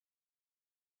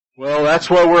Well, that's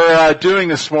what we're doing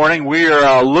this morning. We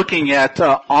are looking at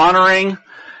honoring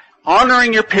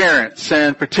your parents,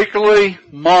 and particularly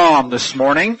mom this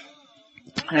morning.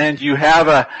 And you have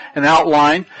an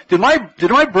outline. Did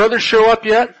my brother show up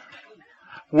yet?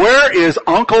 Where is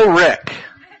Uncle Rick?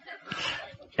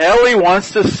 Ellie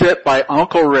wants to sit by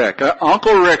Uncle Rick.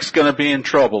 Uncle Rick's going to be in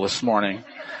trouble this morning,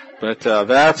 but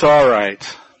that's all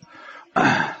right.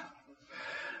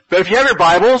 But if you have your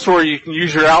Bibles, or you can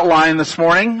use your outline this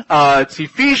morning, it's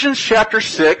Ephesians chapter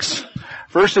 6,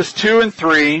 verses 2 and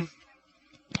 3.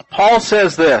 Paul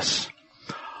says this: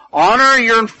 honor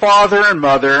your father and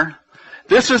mother.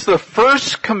 This is the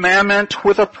first commandment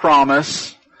with a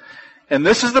promise. And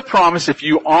this is the promise: if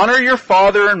you honor your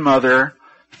father and mother,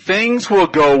 things will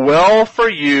go well for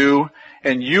you,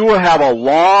 and you will have a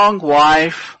long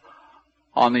life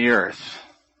on the earth.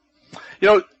 You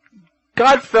know,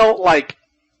 God felt like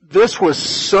this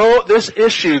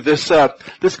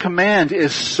command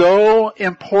is so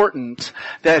important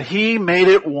that He made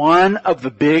it one of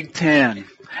the Big Ten.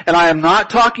 And I am not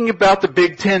talking about the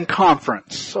Big Ten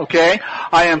Conference, okay?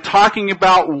 I am talking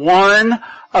about one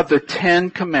of the 10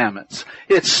 Commandments.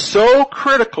 It's so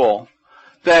critical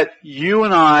that you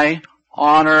and I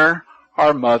honor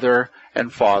our mother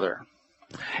and father.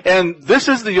 And this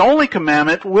is the only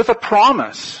commandment with a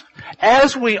promise.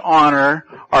 As we honor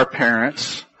our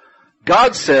parents,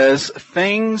 God says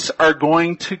things are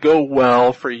going to go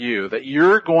well for you, that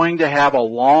you're going to have a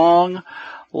long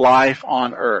life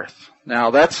on earth.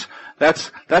 Now that's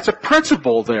a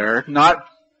principle there. Not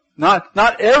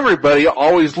everybody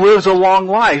always lives a long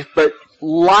life, but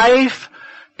life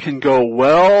can go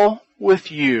well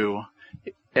with you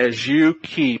as you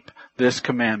keep this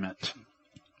commandment.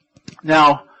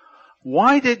 Now,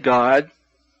 why did God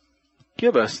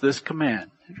give us this command?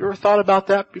 Have you ever thought about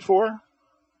that before?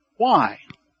 Why?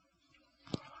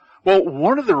 Well,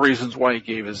 one of the reasons why He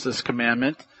gave us this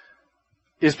commandment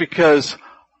is because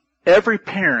every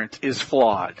parent is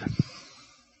flawed.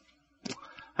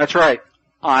 That's right.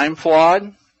 I'm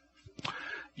flawed.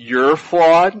 You're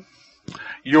flawed.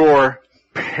 Your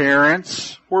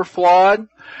parents were flawed.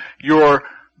 Your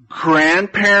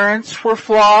grandparents were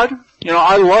flawed. You know,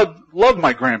 I love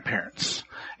my grandparents.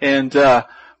 And,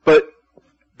 but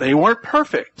they weren't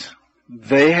perfect.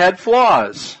 They had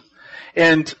flaws.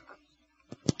 And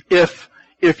if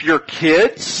your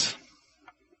kids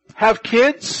have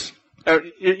kids,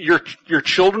 your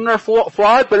children are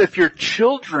flawed, but if your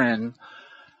children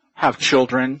have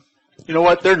children, you know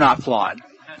what? They're not flawed.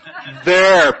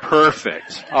 They're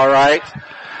perfect. All right?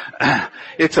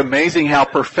 It's amazing how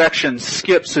perfection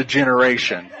skips a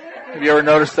generation. Have you ever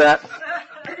noticed that?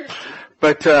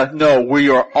 But no, we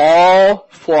are all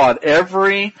flawed.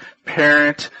 Every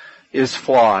parent is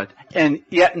flawed. And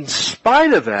yet in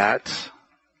spite of that,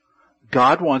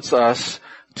 God wants us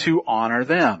to honor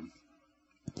them.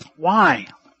 Why?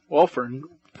 Well, for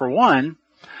one,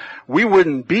 we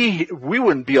wouldn't be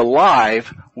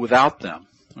alive without them.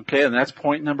 Okay, and that's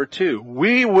point number 2.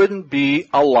 We wouldn't be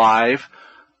alive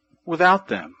without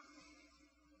them.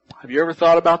 Have you ever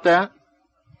thought about that?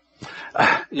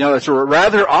 You know, it's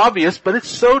rather obvious, but it's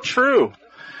so true.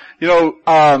 You know,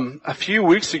 a few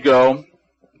weeks ago,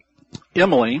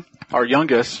 Emily, our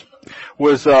youngest,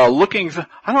 was looking.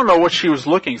 I don't know what she was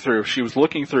looking through. She was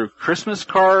looking through Christmas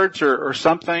cards or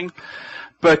something.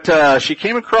 But she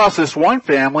came across this one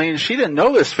family, and she didn't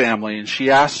know this family. And she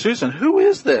asked Susan, "Who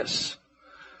is this?"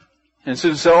 And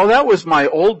Susan said, "Oh, that was my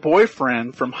old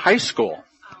boyfriend from high school."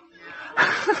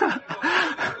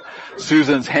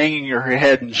 Susan's hanging her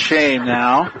head in shame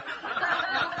now.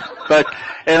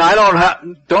 And I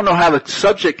don't know how the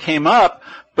subject came up,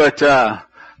 but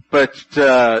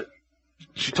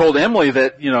she told Emily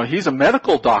that, you know, he's a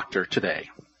medical doctor today.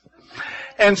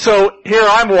 And so here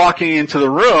I'm walking into the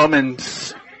room, and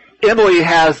Emily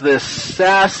has this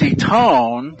sassy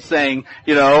tone saying,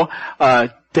 you know,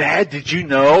 "Dad, did you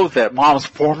know that Mom's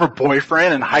former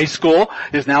boyfriend in high school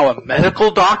is now a medical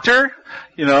doctor?"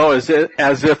 You know, as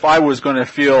if I was going to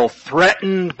feel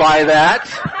threatened by that.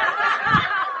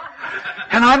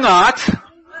 And I'm not.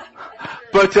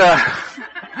 But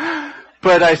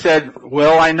I said,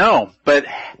 "Well, I know. But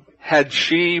had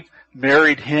she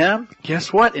married him,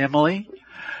 guess what, Emily?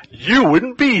 You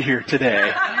wouldn't be here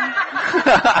today."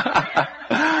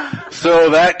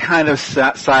 So that kind of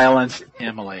silenced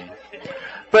Emily.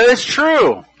 But it's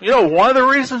true. You know, one of the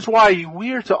reasons why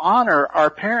we are to honor our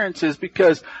parents is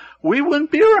because we wouldn't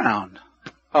be around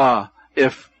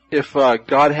if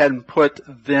God hadn't put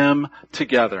them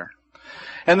together.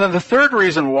 And then the third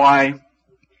reason why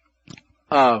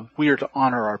we are to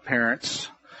honor our parents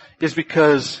is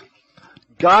because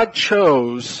God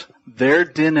chose their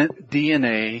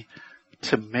DNA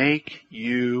to make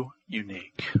you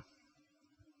unique.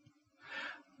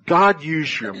 God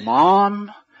used your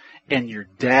mom and your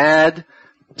dad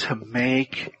to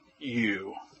make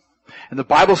you. And the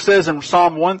Bible says in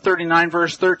Psalm 139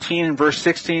 verse 13 and verse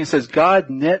 16, it says, God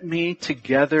knit me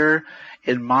together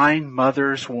in my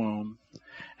mother's womb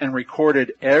and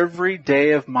recorded every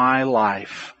day of my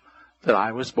life that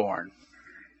I was born.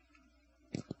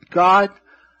 God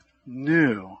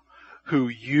knew who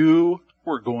you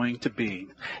were going to be.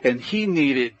 And He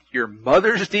needed your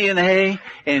mother's DNA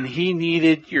and He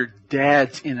needed your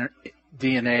dad's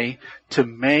DNA to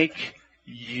make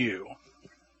you.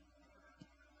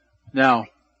 Now,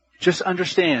 just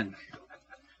understand,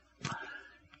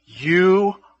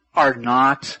 you are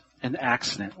not an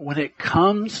accident. When it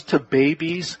comes to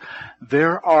babies,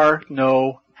 there are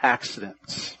no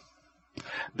accidents.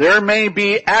 There may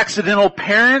be accidental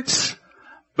parents,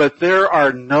 but there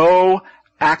are no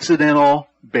accidental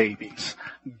babies.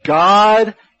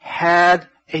 God had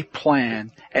a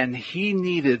plan, and He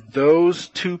needed those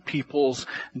two people's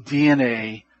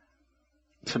DNA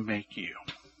to make you.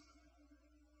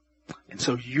 And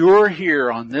so you're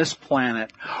here on this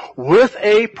planet with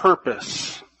a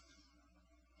purpose.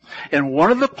 And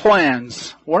one of the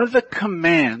plans, one of the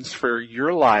commands for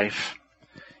your life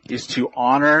is to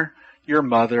honor your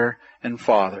mother and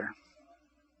father.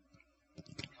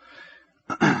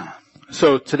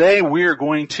 So today we are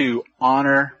going to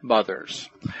honor mothers.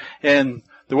 And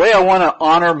the way I want to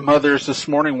honor mothers this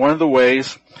morning, one of the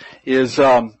ways is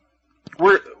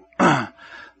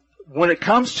when it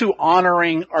comes to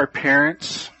honoring our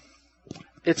parents,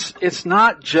 it's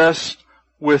not just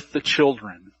with the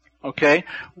children, okay?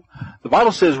 The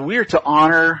Bible says we are to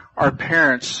honor our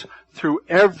parents through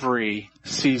every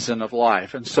season of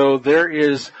life. And so there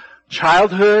is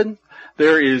childhood,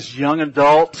 there is young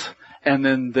adult, and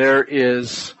then there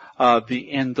is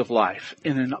the end of life.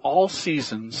 And in all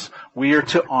seasons, we are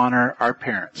to honor our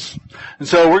parents. And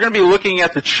so we're going to be looking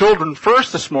at the children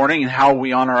first this morning and how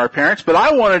we honor our parents. But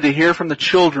I wanted to hear from the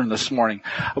children this morning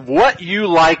of what you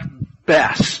like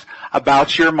best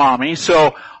about your mommy.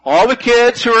 So all the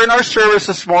kids who are in our service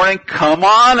this morning, come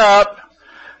on up.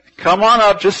 Come on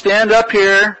up. Just stand up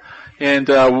here. And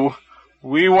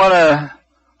we want to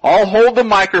all hold the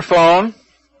microphone.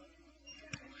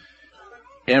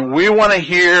 And we want to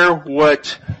hear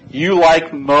what you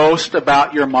like most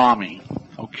about your mommy.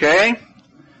 Okay?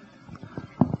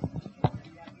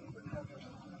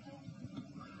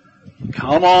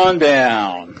 Come on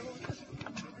down.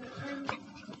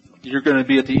 You're going to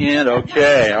be at the end?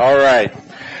 Okay. All right.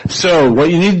 So what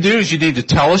you need to do is you need to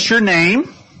tell us your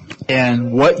name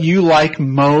and what you like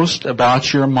most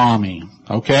about your mommy.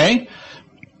 Okay?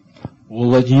 We'll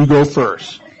let you go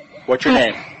first. What's your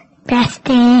name?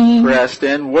 Preston.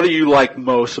 Preston. What do you like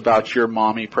most about your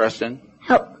mommy, Preston?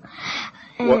 Help.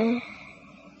 What?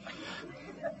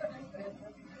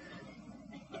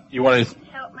 You want to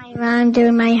Help my mom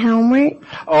do my homework.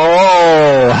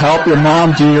 Oh, help your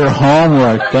mom do your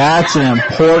homework. That's an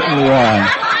important one.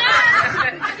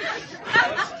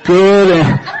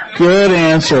 Good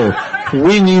answer.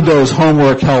 We need those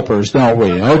homework helpers, don't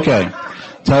we? Okay.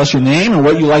 Tell us your name and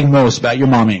what you like most about your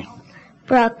mommy.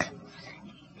 Brooke.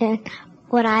 And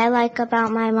what I like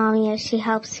about my mommy is she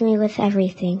helps me with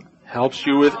everything. Helps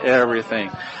you with everything.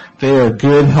 They are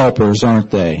good helpers,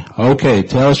 aren't they? Okay,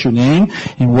 tell us your name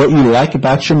and what you like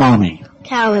about your mommy.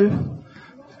 Callan.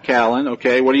 Callan,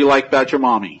 okay. What do you like about your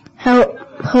mommy? Help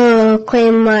her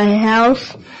clean my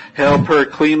house. Help her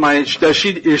clean my...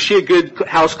 Is she a good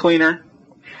house cleaner?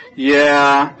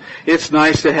 Yeah. It's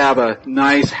nice to have a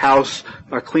nice house,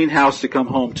 a clean house to come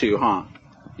home to, huh?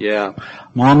 Yeah.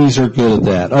 Mommies are good at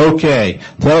that. Okay.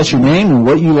 Tell us your name and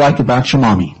what you like about your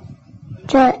mommy.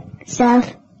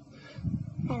 Seth.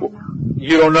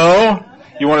 You don't know?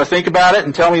 You want to think about it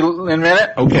and tell me in a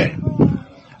minute? Okay.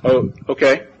 Oh,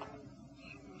 okay.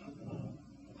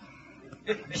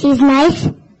 She's nice.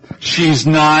 She's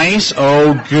nice?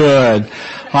 Oh, good.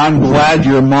 I'm glad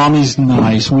your mommy's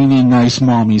nice. We need nice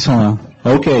mommies, huh?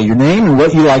 Okay, your name and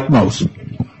what you like most.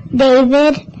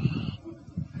 David.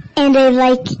 And I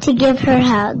like to give her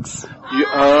hugs.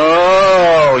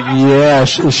 Oh, yeah.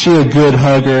 Is she a good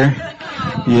hugger?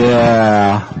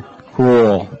 Yeah.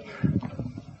 Cool.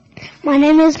 My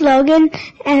name is Logan,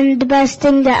 and the best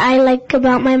thing that I like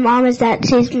about my mom is that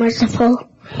she's merciful.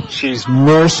 She's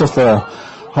merciful.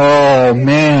 Oh,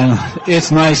 man. It's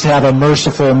nice to have a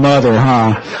merciful mother,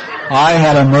 huh? I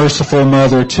had a merciful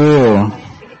mother, too.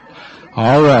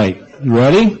 All right. You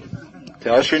ready?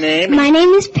 Tell us your name. My name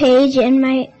is Paige, and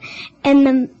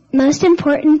the most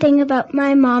important thing about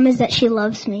my mom is that she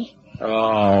loves me.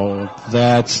 Oh,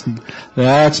 that's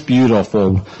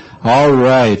beautiful. All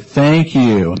right, thank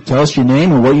you. Tell us your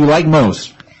name and what you like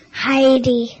most.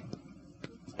 Heidi.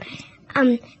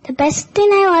 The best thing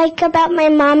I like about my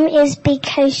mom is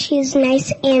because she's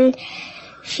nice and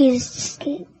she's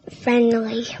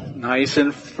friendly. Nice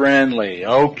and friendly.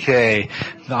 Okay.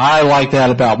 I like that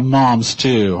about moms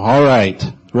too. All right.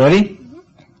 Ready?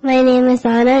 My name is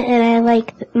Anna, and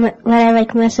what I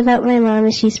like most about my mom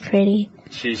is she's pretty.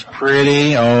 She's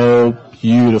pretty. Oh,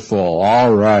 beautiful.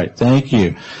 All right. Thank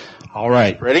you. All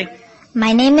right. Ready?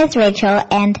 My name is Rachel,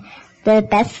 and the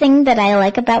best thing that I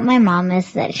like about my mom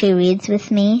is that she reads with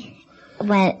me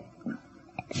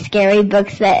scary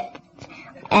books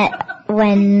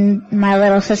when my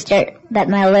little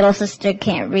sister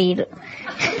can't read.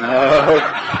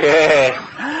 Okay.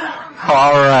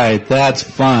 All right. That's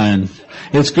fun.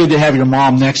 It's good to have your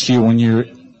mom next to you when you're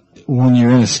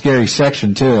in a scary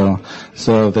section too,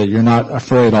 so that you're not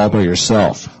afraid all by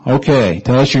yourself. Okay,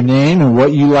 tell us your name and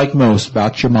what you like most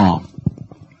about your mom.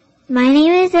 My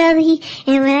name is Ellie,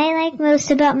 and what I like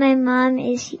most about my mom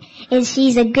is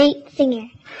she's a great singer.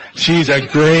 She's a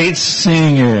great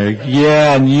singer.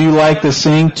 Yeah, and you like to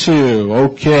sing too.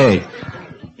 Okay.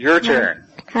 Your turn.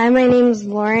 Hi, my name is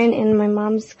Lauren, and my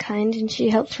mom's kind, and she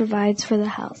helps provides for the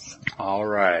house. All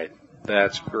right.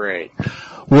 That's great.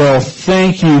 Well,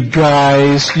 thank you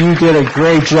guys. You did a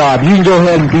great job. You can go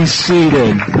ahead and be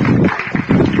seated.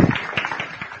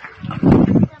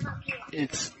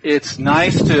 It's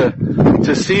nice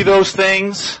to see those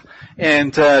things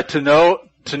and to know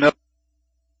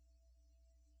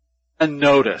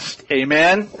unnoticed.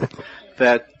 Amen.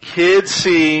 That kids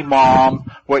see,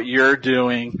 Mom, what you're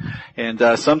doing, and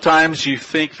sometimes you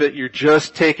think that you're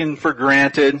just taken for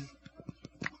granted.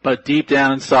 But deep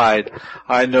down inside,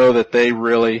 I know that they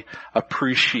really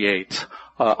appreciate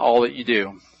all that you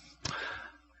do.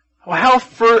 Well,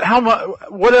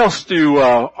 what else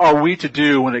are we to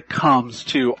do when it comes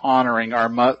to honoring our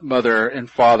mother and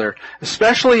father,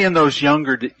 especially in those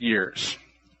younger years?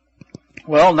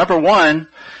 Well, number one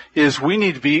is we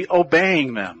need to be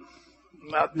obeying them.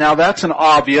 Now that's an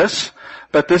obvious,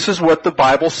 but this is what the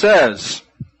Bible says.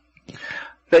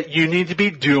 That you need to be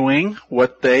doing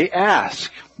what they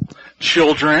ask.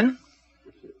 Children,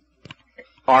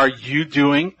 are you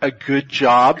doing a good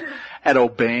job at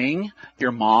obeying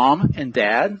your mom and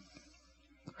dad?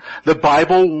 The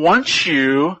Bible wants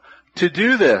you to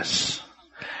do this.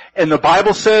 And the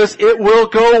Bible says it will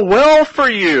go well for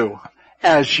you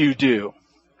as you do.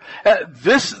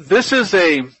 This is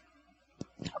a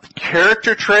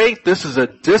character trait. This is a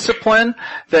discipline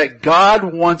that God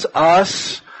wants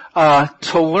us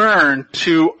to learn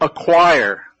to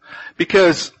acquire.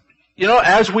 Because,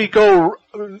 as we grow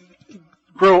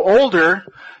older,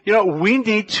 we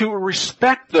need to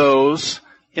respect those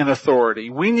in authority.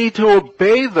 We need to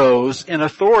obey those in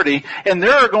authority. And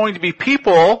there are going to be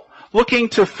people looking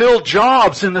to fill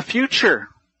jobs in the future.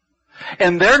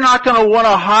 And they're not going to want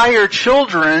to hire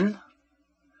children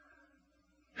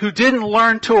who didn't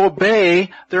learn to obey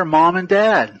their mom and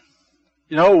dad.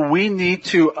 We need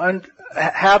to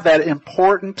have that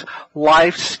important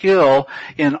life skill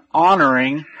in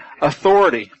honoring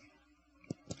authority.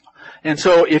 And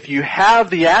so if you have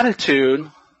the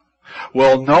attitude,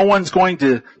 well, no one's going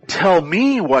to tell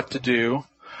me what to do,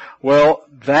 well,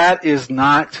 that is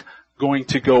not going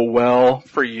to go well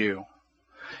for you.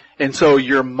 And so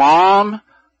your mom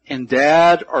and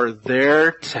dad are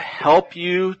there to help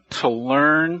you to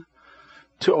learn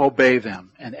to obey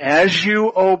them. And as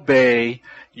you obey,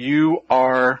 you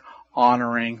are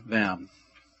honoring them.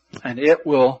 And it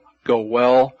will go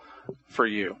well for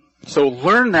you. So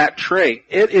learn that trait.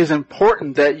 It is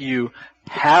important that you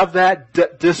have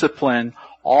that discipline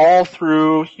all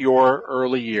through your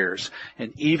early years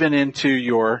and even into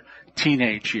your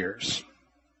teenage years.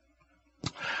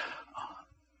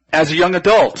 As a young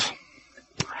adult,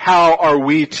 how are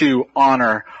we to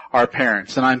honor our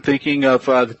parents? And I'm thinking of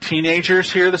the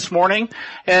teenagers here this morning,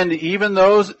 and even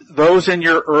those in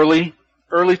your early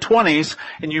 20s,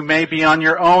 and you may be on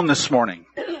your own this morning.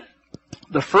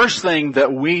 The first thing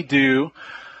that we do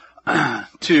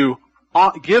to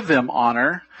give them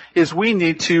honor is we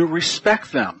need to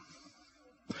respect them.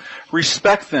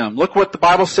 Respect them. Look what the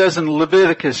Bible says in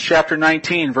Leviticus chapter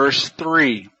 19, verse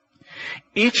 3.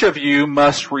 Each of you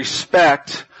must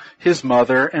respect his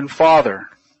mother and father.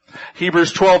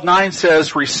 Hebrews 12:9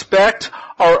 says, respect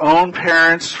our own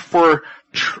parents for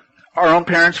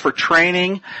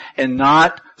training and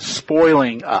not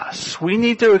spoiling us. We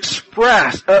need to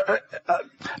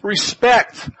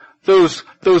respect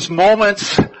those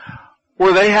moments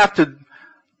where they have to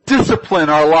discipline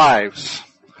our lives.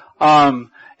 And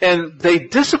And they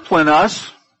discipline us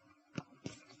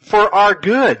for our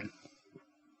good.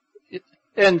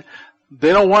 And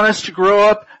they don't want us to grow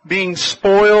up being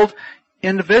spoiled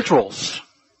individuals.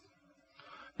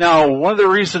 Now, one of the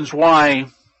reasons why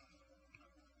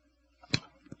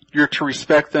you're to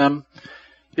respect them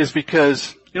is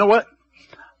because, you know what?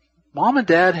 Mom and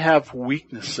Dad have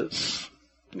weaknesses.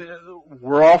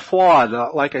 We're all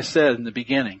flawed, like I said in the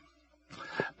beginning.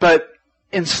 But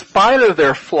in spite of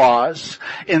their flaws,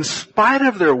 in spite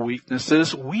of their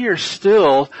weaknesses, we are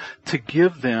still to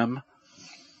give them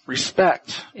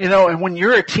respect. You know, and when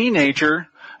you're a teenager,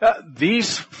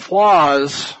 these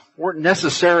flaws weren't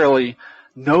necessarily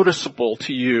noticeable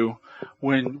to you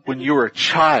when you were a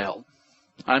child.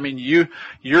 I mean,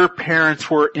 your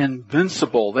parents were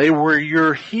invincible. They were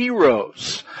your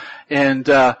heroes. And,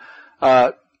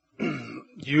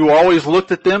 you always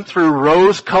looked at them through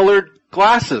rose-colored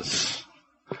glasses.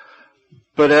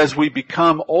 But as we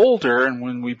become older and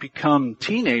when we become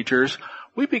teenagers,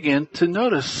 we begin to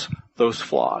notice those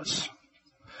flaws.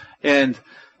 And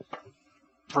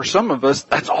for some of us,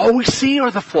 that's all we see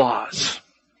are the flaws.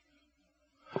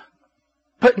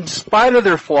 But in spite of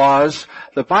their flaws,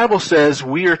 the Bible says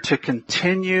we are to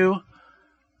continue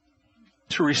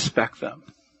to respect them.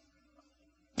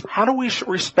 How do we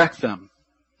respect them?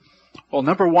 Well,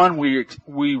 number one,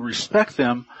 we respect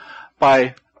them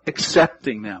by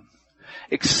accepting them.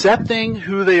 Accepting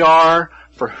who they are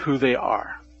for who they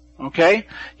are. Okay?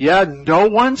 Yeah, no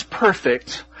one's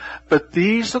perfect, but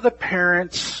these are the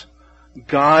parents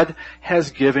God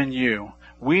has given you.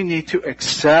 We need to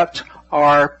accept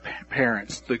our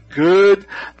parents. The good,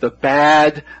 the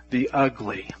bad, the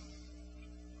ugly.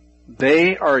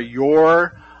 They are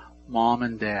your mom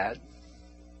and dad.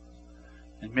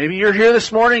 And maybe you're here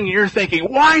this morning and you're thinking,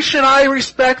 why should I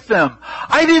respect them?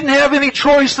 I didn't have any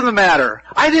choice in the matter.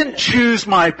 I didn't choose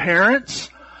my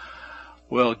parents.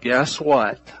 Well, guess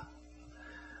what?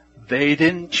 They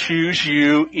didn't choose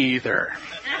you either.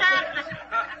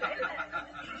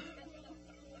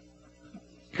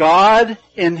 God,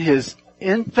 in His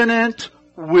infinite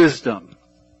wisdom,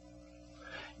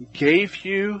 gave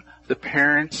you the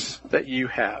parents that you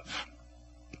have.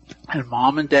 And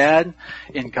mom and dad,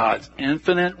 in God's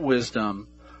infinite wisdom,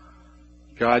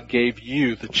 God gave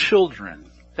you the children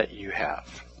that you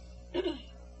have.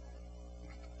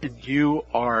 And you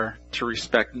are to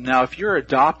respect them. Now, if you're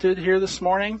adopted here this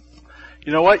morning,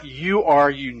 you know what? You are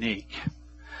unique.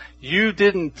 You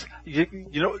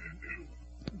know,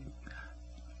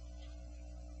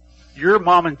 your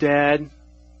mom and dad,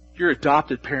 your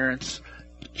adopted parents,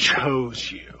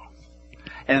 chose you.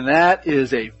 And that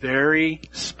is a very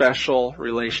special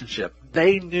relationship.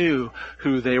 They knew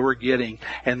who they were getting,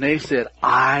 and they said,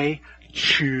 I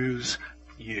choose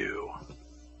you.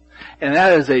 And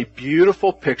that is a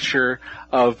beautiful picture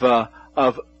of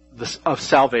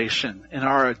salvation and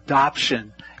our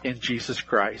adoption in Jesus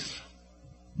Christ.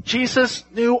 Jesus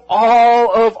knew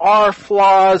all of our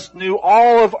flaws, knew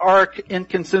all of our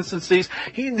inconsistencies.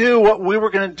 He knew what we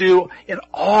were going to do in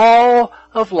all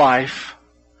of life.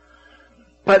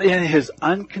 But in His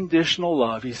unconditional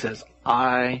love, He says,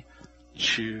 I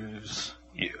choose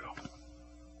you.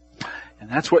 And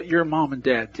that's what your mom and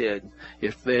dad did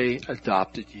if they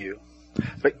adopted you.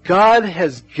 But God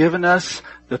has given us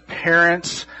the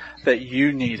parents that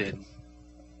you needed.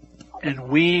 And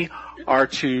we are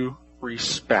to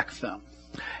respect them.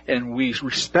 And we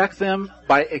respect them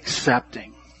by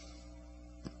accepting.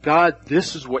 God,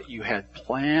 this is what you had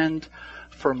planned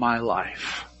for my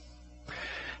life.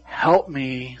 Help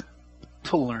me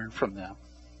to learn from them.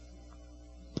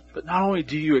 But not only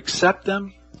do you accept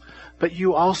them, but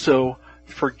you also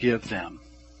forgive them.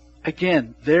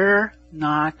 Again, they're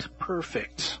not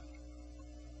perfect.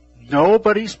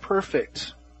 Nobody's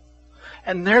perfect.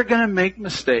 And they're going to make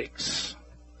mistakes.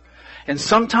 And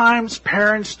sometimes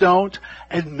parents don't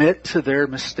admit to their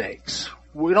mistakes.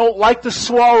 We don't like to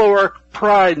swallow our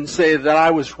pride and say that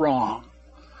I was wrong.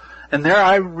 And there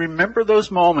I remember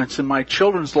those moments in my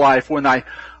children's life when I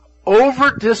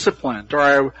over-disciplined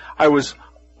or I was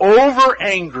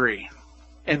over-angry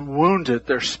and wounded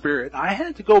their spirit. I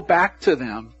had to go back to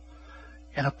them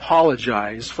and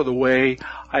apologize for the way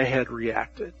I had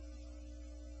reacted.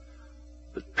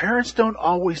 But parents don't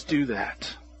always do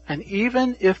that. And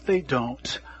even if they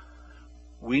don't,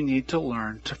 we need to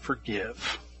learn to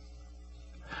forgive.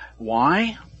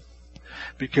 Why?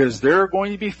 Because there are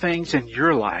going to be things in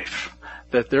your life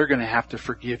that they're going to have to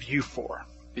forgive you for.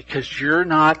 Because you're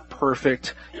not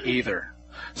perfect either.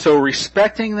 So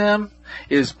respecting them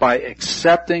is by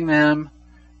accepting them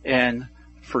and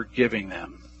forgiving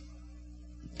them.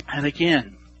 And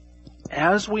again,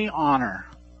 as we honor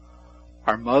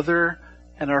our mother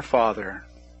and our father,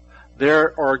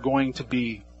 there are going to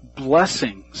be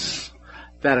blessings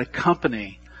that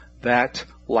accompany that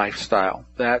lifestyle,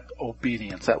 that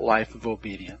obedience, that life of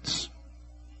obedience.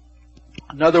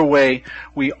 Another way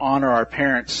we honor our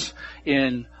parents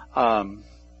in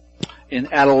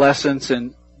adolescence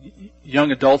and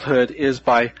young adulthood is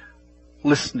by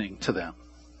listening to them.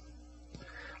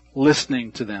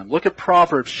 Listening to them. Look at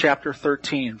Proverbs chapter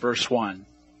 13, verse 1.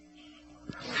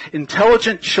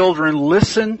 Intelligent children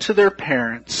listen to their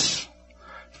parents.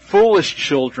 Foolish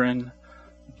children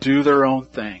do their own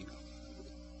thing.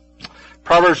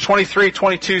 Proverbs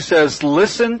 23:22 says,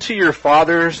 listen to your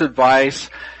father's advice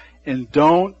and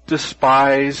don't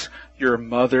despise your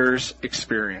mother's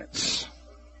experience.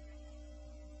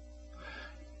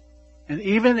 And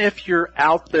even if you're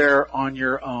out there on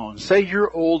your own, say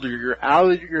you're older, you're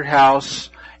out of your house,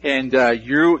 and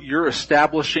you're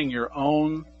establishing your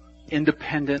own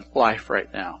independent life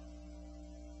right now,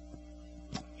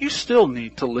 you still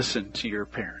need to listen to your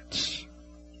parents.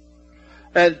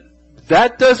 And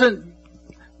that doesn't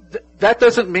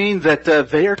mean that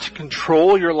they are to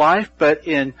control your life, but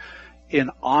in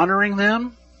honoring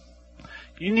them,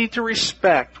 you need to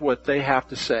respect what they have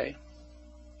to say.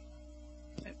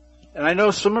 And I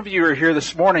know some of you are here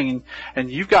this morning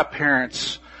and you've got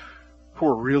parents who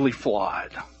are really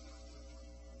flawed.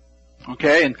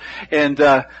 Okay? And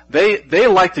they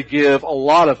like to give a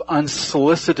lot of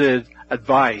unsolicited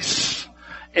advice.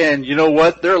 And you know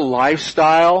what? Their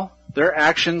lifestyle, their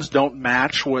actions don't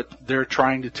match what they're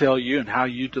trying to tell you and how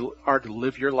you are to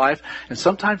live your life. And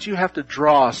sometimes you have to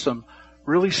draw some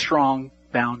really strong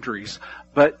boundaries.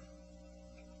 But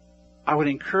I would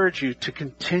encourage you to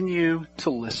continue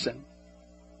to listen.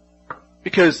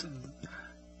 Because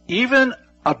even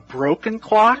a broken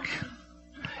clock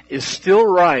is still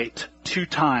right 2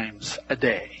 times a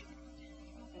day.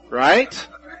 Right?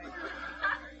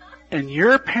 And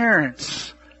your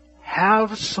parents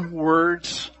have some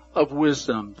words of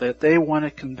wisdom that they want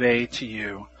to convey to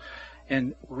you,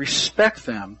 and respect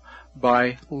them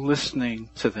by listening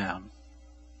to them.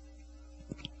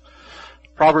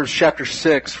 Proverbs chapter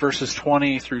 6 verses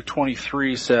 20 through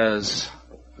 23 says,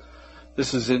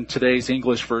 this is in today's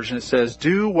English version, it says,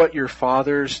 do what your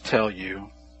fathers tell you,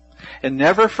 and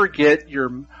never forget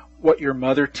what your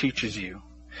mother teaches you.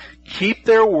 Keep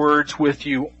their words with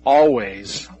you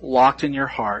always, locked in your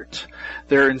heart.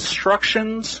 Their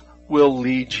instructions will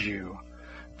lead you,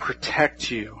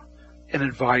 protect you, and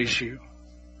advise you.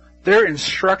 Their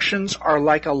instructions are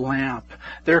like a lamp.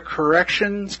 Their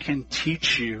corrections can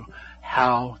teach you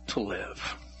how to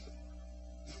live.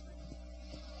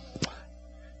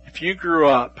 If you grew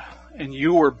up and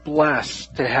you were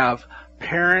blessed to have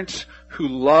parents who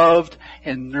loved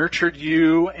and nurtured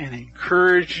you and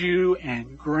encouraged you,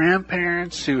 and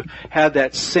grandparents who had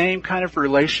that same kind of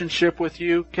relationship with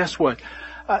you, guess what?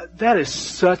 That is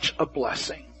such a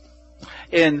blessing.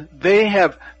 And they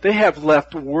have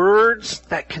left words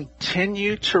that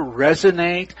continue to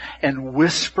resonate and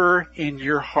whisper in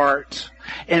your heart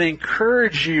and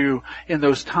encourage you in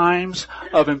those times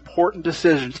of important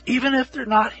decisions, even if they're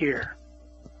not here.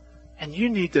 And you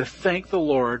need to thank the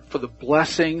Lord for the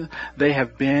blessing they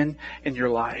have been in your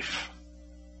life.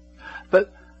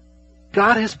 But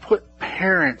God has put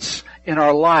parents in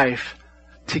our life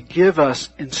to give us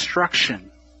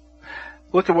instruction.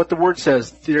 Look at what the Word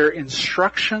says. Their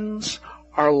instructions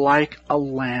are like a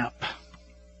lamp.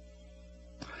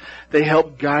 They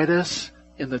help guide us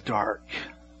in the dark.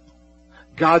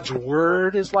 God's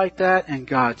Word is like that, and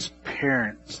God's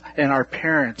parents, and our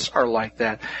parents are like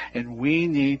that. And we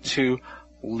need to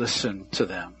listen to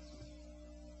them.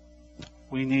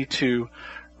 We need to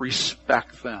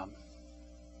respect them,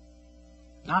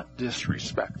 not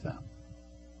disrespect them.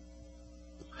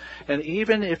 And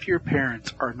even if your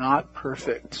parents are not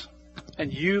perfect,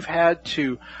 and you've had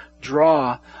to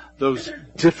draw those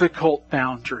difficult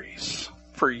boundaries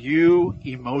for you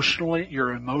emotionally,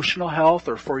 your emotional health,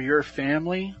 or for your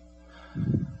family,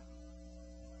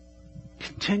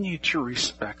 continue to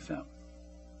respect them.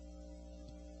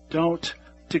 Don't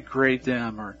degrade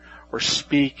them or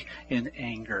speak in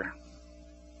anger.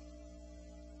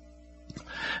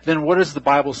 Then what does the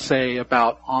Bible say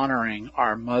about honoring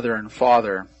our mother and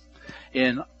father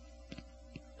in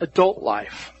adult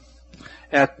life,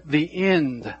 at the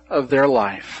end of their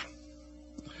life?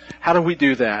 How do we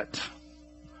do that?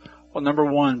 Well, number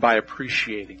one, by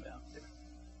appreciating them.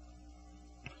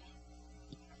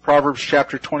 Proverbs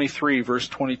chapter 23 verse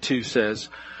 22 says,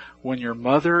 when your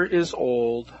mother is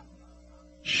old,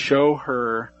 show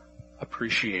her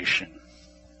appreciation.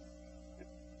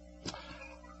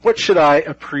 What should I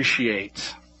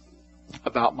appreciate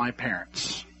about my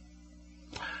parents?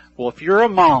 Well, if you're a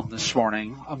mom this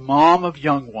morning, a mom of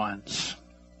young ones,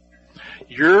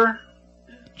 your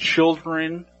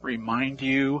children remind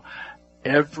you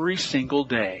every single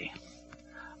day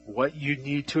what you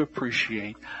need to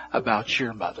appreciate about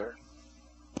your mother.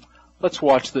 Let's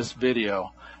watch this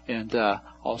video, and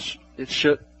it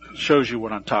shows you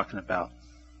what I'm talking about.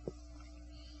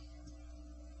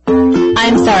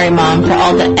 I'm sorry, Mom, for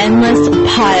all the endless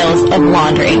piles of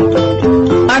laundry.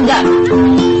 I'm done.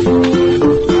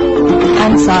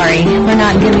 I'm sorry for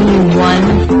not giving you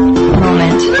one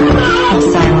moment of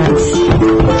silence.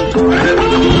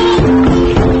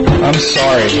 I'm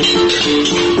sorry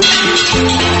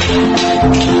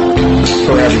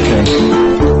for everything.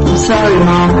 I'm sorry,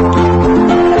 Mom,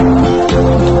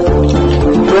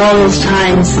 for all those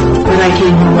times when I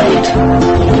came home late.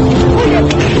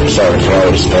 I'm sorry for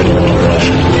always studying in a rush.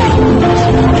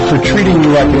 For treating you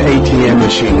like an ATM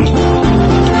machine.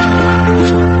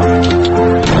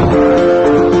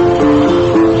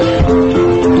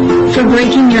 For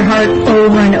breaking your heart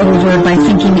over and over by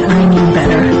thinking I knew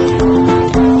better.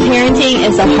 Parenting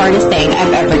is the hardest thing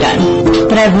I've ever done,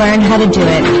 but I've learned how to do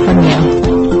it from you.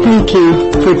 Thank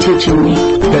you for teaching me.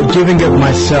 That giving of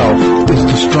myself is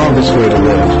the strongest way to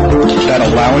live. That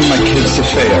allowing my kids to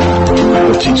fail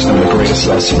will teach them the greatest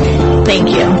lesson. Thank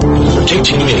you. For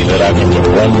teaching me that I can live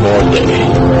one more day.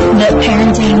 That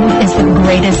parenting is the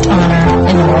greatest honor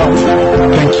in the world.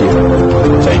 Thank you.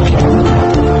 Thank you.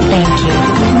 Thank you.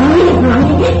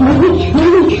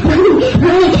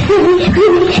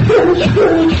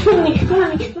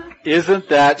 Isn't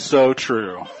that so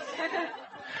true?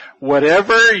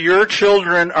 Whatever your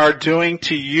children are doing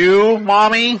to you,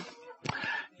 Mommy,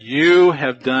 you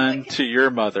have done to your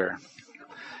mother.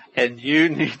 And you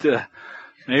need to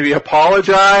maybe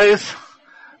apologize,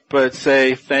 but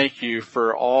say thank you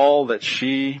for all that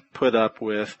she put up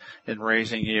with in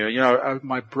raising you. You know,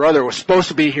 my brother was supposed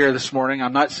to be here this morning.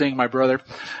 I'm not seeing my brother,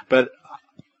 but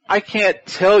I can't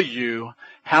tell you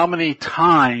how many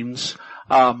times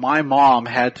my mom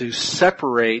had to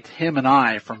separate him and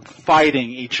I from fighting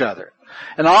each other.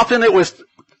 And often it was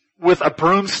with a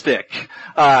broomstick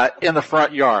in the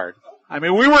front yard. I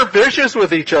mean, we were vicious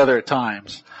with each other at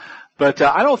times. But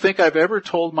I don't think I've ever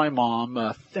told my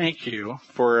mom, thank you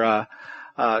for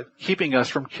keeping us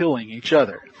from killing each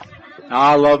other. Now,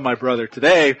 I love my brother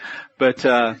today, but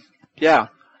yeah,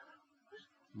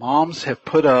 moms have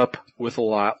put up with a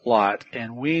lot,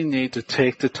 and we need to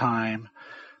take the time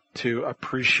to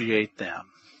appreciate them.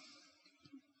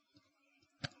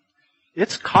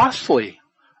 It's costly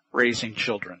raising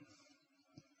children.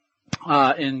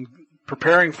 In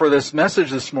preparing for this message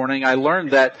this morning, I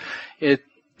learned that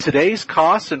today's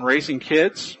cost in raising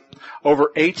kids,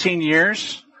 over 18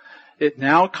 years, it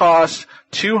now costs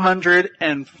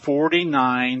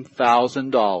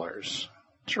 $249,000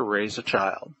 to raise a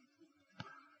child.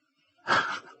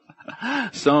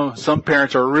 Some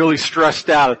parents are really stressed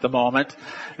out at the moment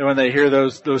when they hear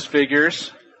those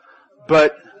figures.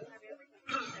 But,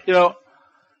 you know,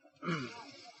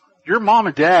 your mom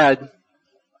and dad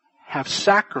have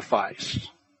sacrificed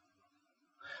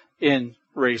in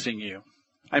raising you.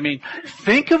 I mean,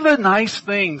 think of the nice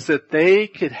things that they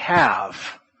could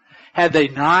have had they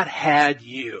not had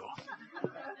you.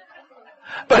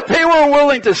 But they were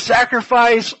willing to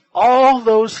sacrifice all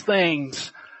those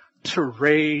things to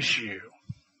raise you,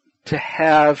 to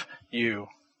have you.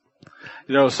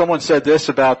 You know, someone said this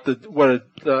about what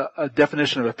a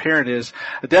definition of a parent is.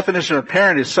 A definition of a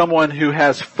parent is someone who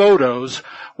has photos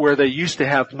where they used to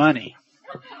have money.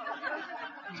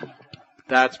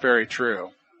 That's very true.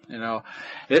 You know,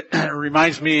 it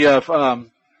reminds me of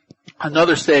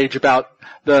another stage about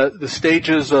the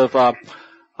stages of that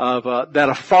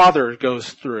a father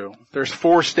goes through. There's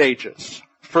 4 stages.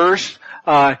 First,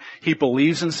 he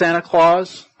believes in Santa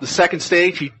Claus. The second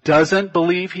stage, he doesn't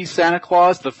believe he's Santa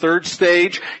Claus. The third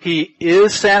stage, he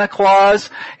is Santa Claus.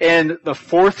 And the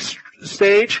fourth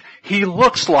stage, he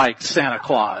looks like Santa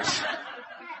Claus.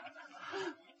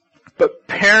 But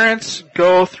parents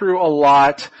go through a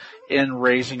lot in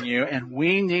raising you, and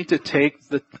we need to take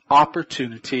the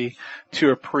opportunity to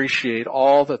appreciate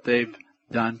all that they've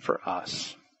done for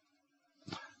us.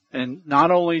 And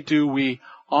not only do we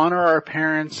honor our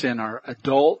parents in our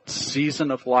adult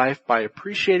season of life by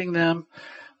appreciating them,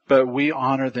 but we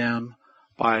honor them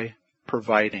by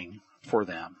providing for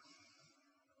them.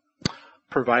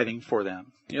 Providing for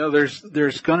them. You know,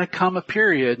 there's going to come a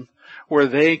period where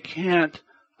they can't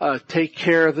take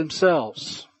care of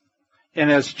themselves.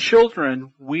 And as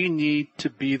children, we need to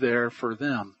be there for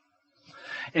them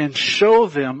and show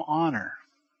them honor.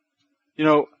 You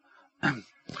know,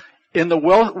 in the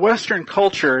Western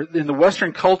culture,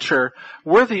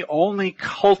 we're the only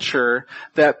culture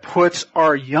that puts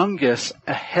our youngest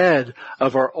ahead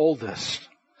of our oldest.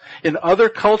 In other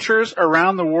cultures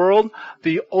around the world,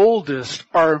 the oldest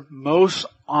are most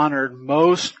honored,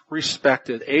 most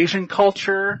respected. Asian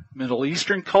culture, Middle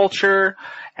Eastern culture,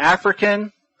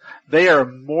 African, they are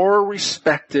more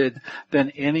respected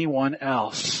than anyone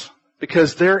else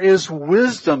because there is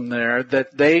wisdom there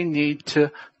that they need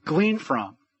to glean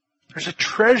from. There's a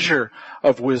treasure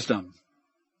of wisdom.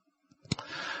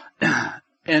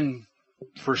 And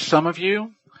for some of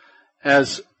you,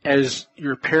 as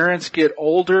your parents get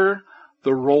older,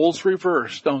 the roles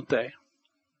reverse, don't they?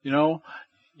 You know,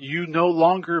 you no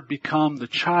longer become the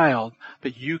child,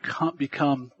 but you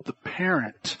become the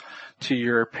parent to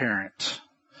your parent.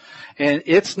 And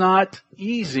it's not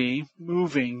easy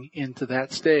moving into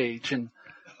that stage.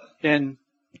 And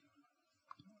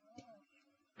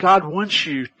God wants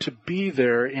you to be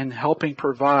there in helping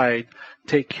provide,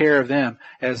 take care of them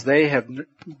as they have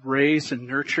raised and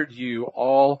nurtured you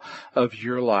all of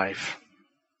your life.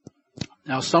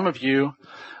 Now, some of you,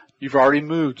 you've already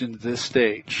moved into this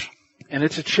stage. And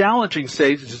it's a challenging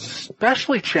stage. It's an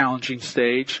especially challenging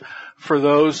stage for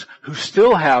those who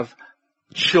still have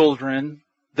children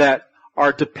that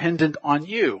are dependent on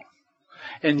you.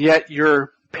 And yet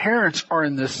your parents are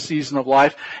in this season of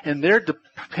life and they're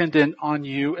dependent on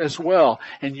you as well.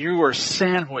 And you are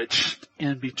sandwiched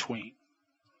in between.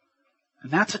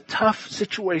 And that's a tough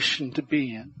situation to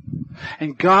be in.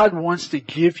 And God wants to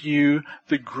give you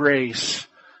the grace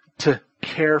to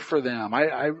care for them.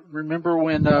 I remember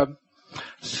when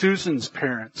Susan's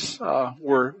parents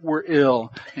were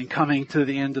ill and coming to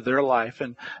the end of their life,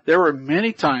 and there were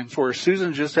many times where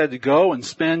Susan just had to go and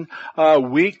spend a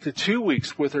week to 2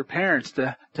 weeks with her parents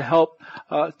to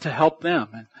help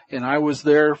them, and I was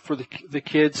there for the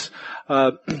kids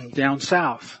down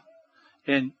south,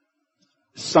 and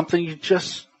something you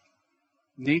just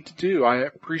need to do. I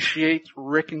appreciate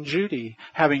Rick and Judy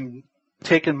having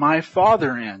taken my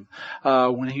father in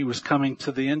when he was coming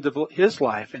to the end of his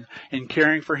life and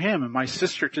caring for him. And my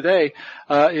sister today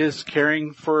is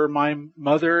caring for my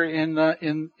mother in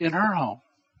her home.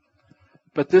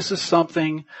 But this is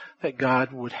something that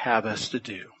God would have us to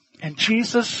do. And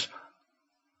Jesus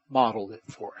modeled it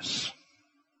for us.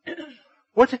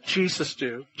 What did Jesus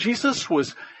do? Jesus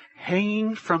was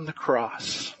hanging from the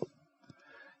cross.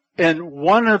 And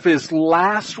one of his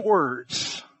last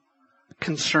words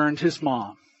concerned his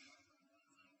mom.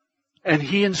 And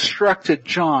he instructed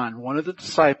John, one of the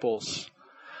disciples,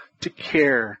 to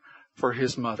care for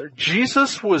his mother.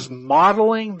 Jesus was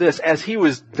modeling this as he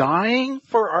was dying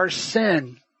for our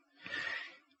sin.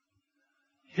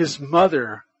 His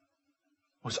mother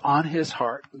was on his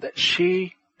heart that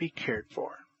she be cared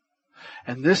for.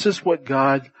 And this is what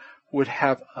God would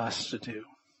have us to do.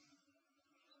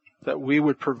 That we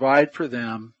would provide for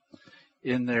them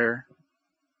in their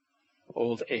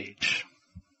old age.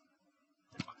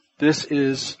 This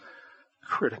is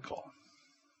critical.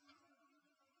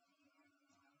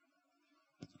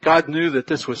 God knew that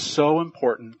this was so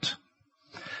important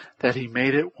that he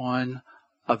made it one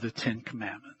of the 10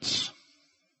 Commandments.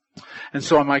 And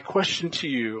so my question to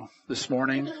you this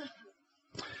morning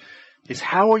is,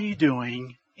 how are you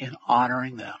doing in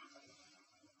honoring them?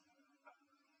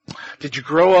 Did you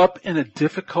grow up in a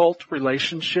difficult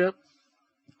relationship?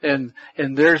 And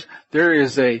there's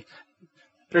a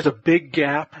big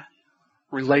gap,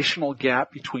 relational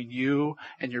gap between you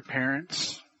and your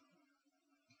parents.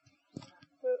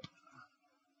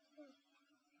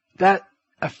 That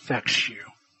affects you.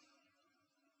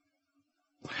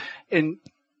 And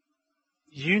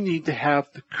you need to have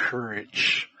the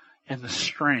courage and the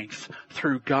strength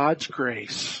through God's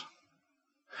grace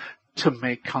to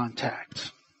make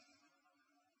contact,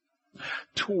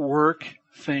 to work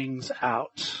things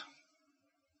out,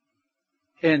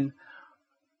 and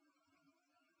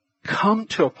come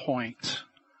to a point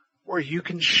where you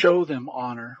can show them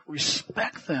honor,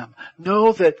 respect them,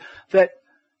 know that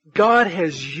God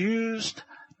has used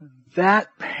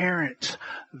that parent,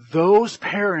 those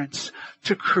parents,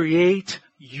 to create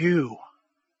you.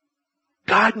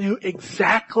 God knew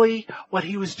exactly what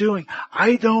he was doing.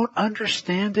 I don't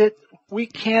understand it. We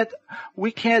can't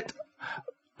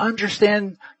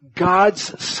understand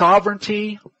God's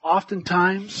sovereignty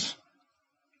oftentimes.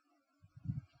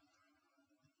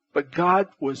 But God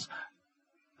was,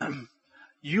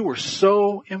 you were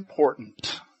so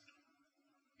important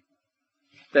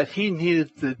that he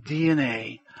needed the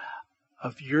DNA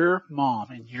of your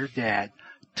mom and your dad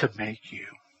to make you.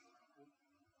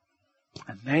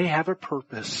 And they have a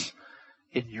purpose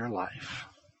in your life.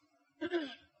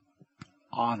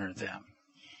 honor them.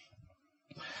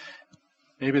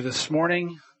 Maybe this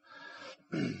morning,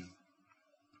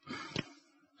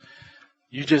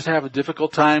 you just have a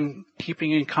difficult time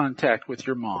keeping in contact with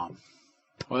your mom.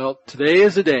 Well, today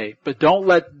is the day, but don't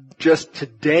let just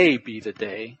today be the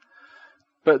day,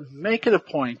 but make it a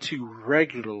point to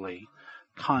regularly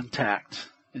contact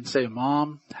and say,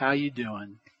 Mom, how you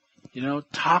doing?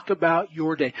 Talk about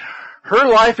your day. Her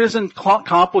life isn't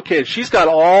complicated. She's got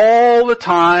all the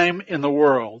time in the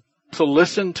world to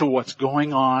listen to what's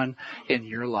going on in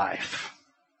your life.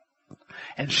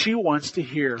 And she wants to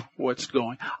hear what's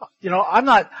going. I'm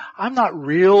not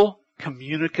real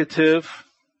communicative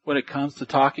when it comes to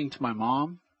talking to my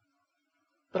mom,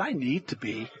 but I need to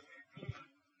be.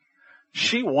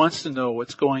 She wants to know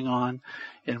what's going on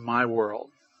in my world.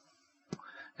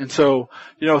 And so,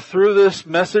 through this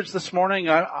message this morning,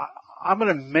 I'm going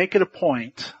to make it a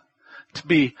point to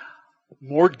be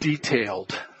more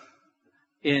detailed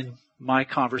in my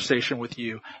conversation with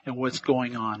you and what's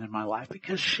going on in my life,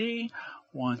 because she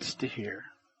wants to hear.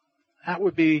 That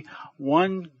would be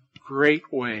one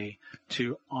great way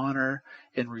to honor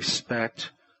and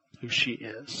respect who she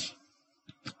is.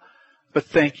 But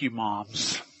thank you,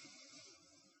 moms,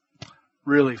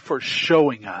 really, for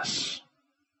showing us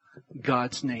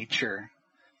God's nature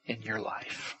in your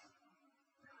life.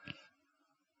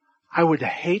 I would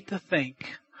hate to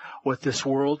think what this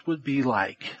world would be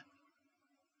like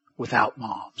without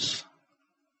moms.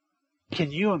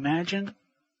 Can you imagine?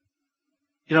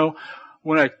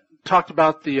 When I talked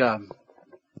about the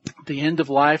end of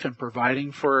life and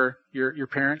providing for your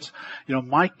parents,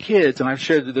 my kids, and I've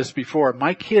shared this before,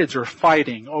 my kids are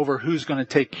fighting over who's going to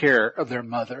take care of their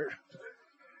mother.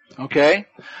 Okay?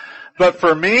 But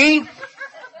for me,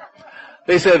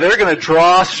 they said they're going to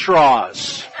draw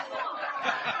straws.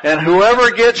 And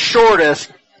whoever gets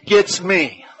shortest gets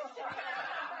me.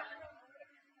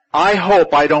 I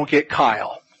hope I don't get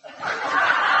Kyle.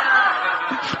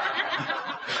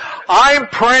 I'm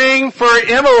praying for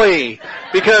Emily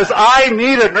because I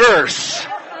need a nurse.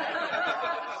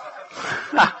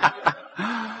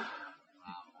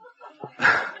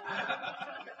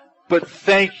 But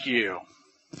thank you.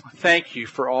 Thank you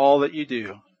for all that you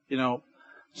do.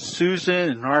 Susan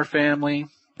and our family,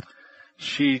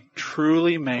 she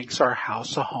truly makes our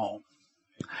house a home.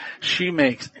 She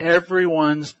makes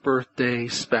everyone's birthday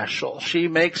special. She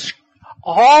makes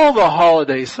all the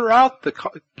holidays throughout the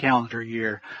calendar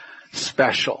year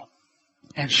special.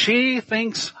 And she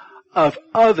thinks of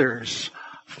others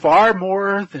far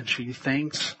more than she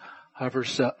thinks of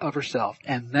herself.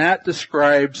 And that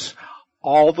describes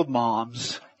all the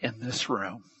moms in this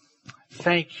room.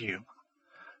 Thank you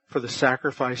for the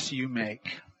sacrifice you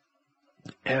make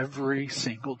every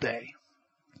single day.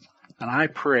 And I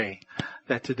pray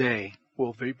that today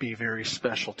will be very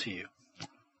special to you.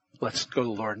 Let's go to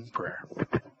the Lord in prayer.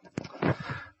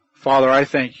 Father, I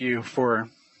thank you for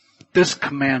this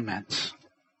commandment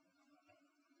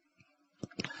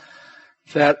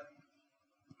that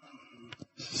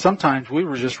sometimes we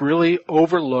were just really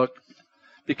overlooked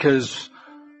because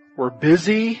we're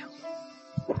busy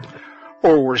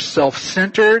or we're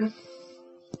self-centered.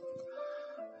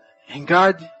 And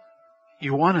God,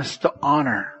 you want us to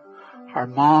honor our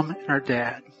mom and our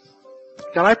dad.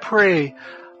 God, I pray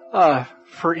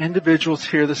for individuals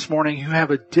here this morning who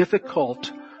have a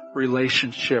difficult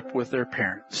relationship with their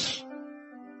parents.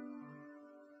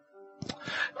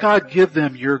 God, give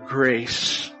them your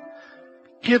grace.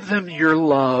 Give them your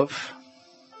love.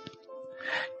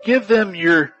 Give them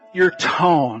your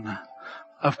tone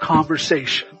of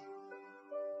conversation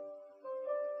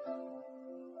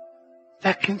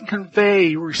that can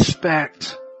convey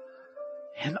respect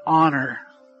and honor.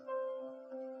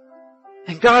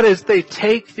 And God, as they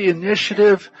take the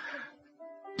initiative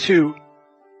to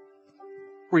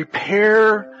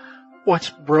repair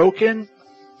what's broken,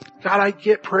 God, I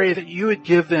pray that you would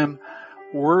give them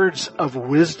words of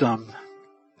wisdom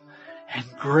and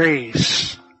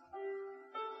grace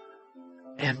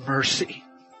and mercy.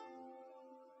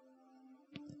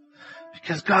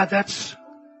 Because God, that's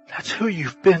who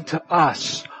you've been to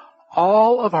us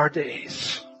all of our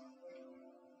days.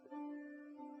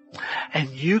 And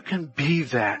you can be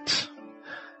that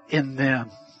in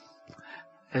them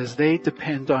as they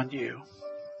depend on you.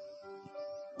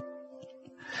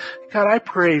 God, I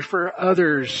pray for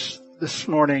others this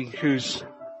morning whose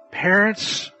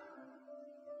parents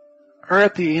are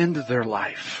at the end of their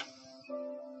life.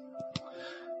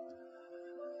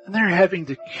 And they're having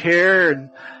to care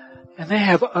and they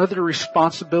have other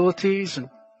responsibilities, and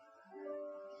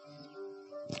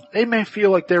they may feel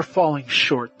like they're falling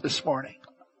short this morning.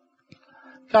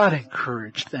 God,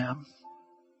 encourage them.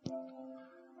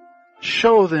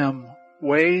 show them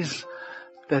ways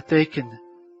that they can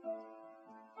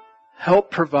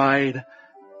help provide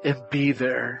and be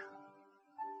there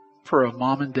for a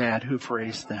mom and dad who've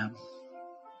raised them.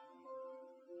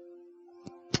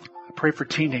 I pray for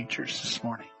teenagers this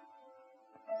morning.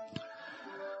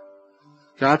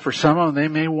 God, for some of them, they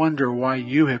may wonder why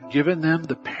you have given them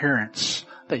the parents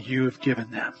that you have given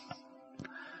them.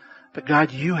 But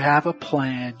God, you have a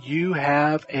plan. You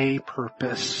have a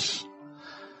purpose.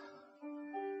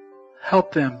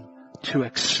 Help them to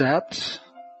accept.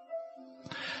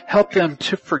 Help them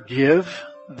to forgive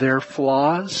their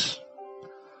flaws.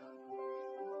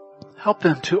 Help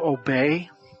them to obey.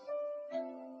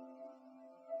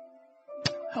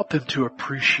 Help them to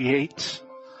appreciate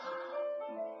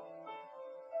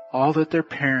all that their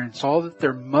parents, all that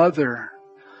their mother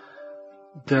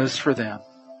does for them.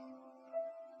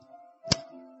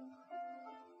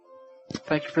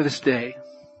 Thank you for this day.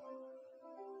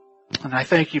 And I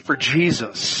thank you for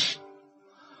Jesus,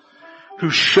 who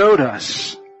showed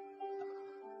us,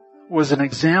 was an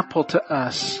example to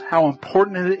us, how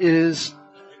important it is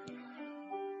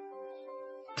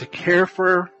to care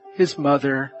for his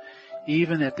mother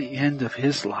even at the end of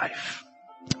his life.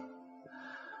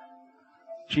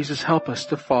 Jesus, help us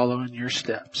to follow in your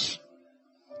steps.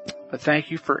 But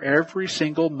thank you for every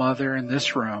single mother in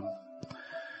this room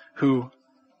who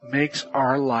makes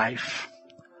our life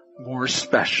more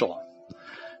special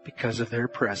because of their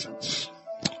presence.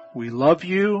 We love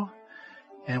you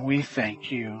and we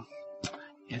thank you.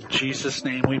 In Jesus'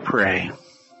 name we pray.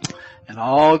 And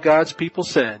all God's people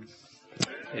said,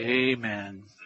 Amen.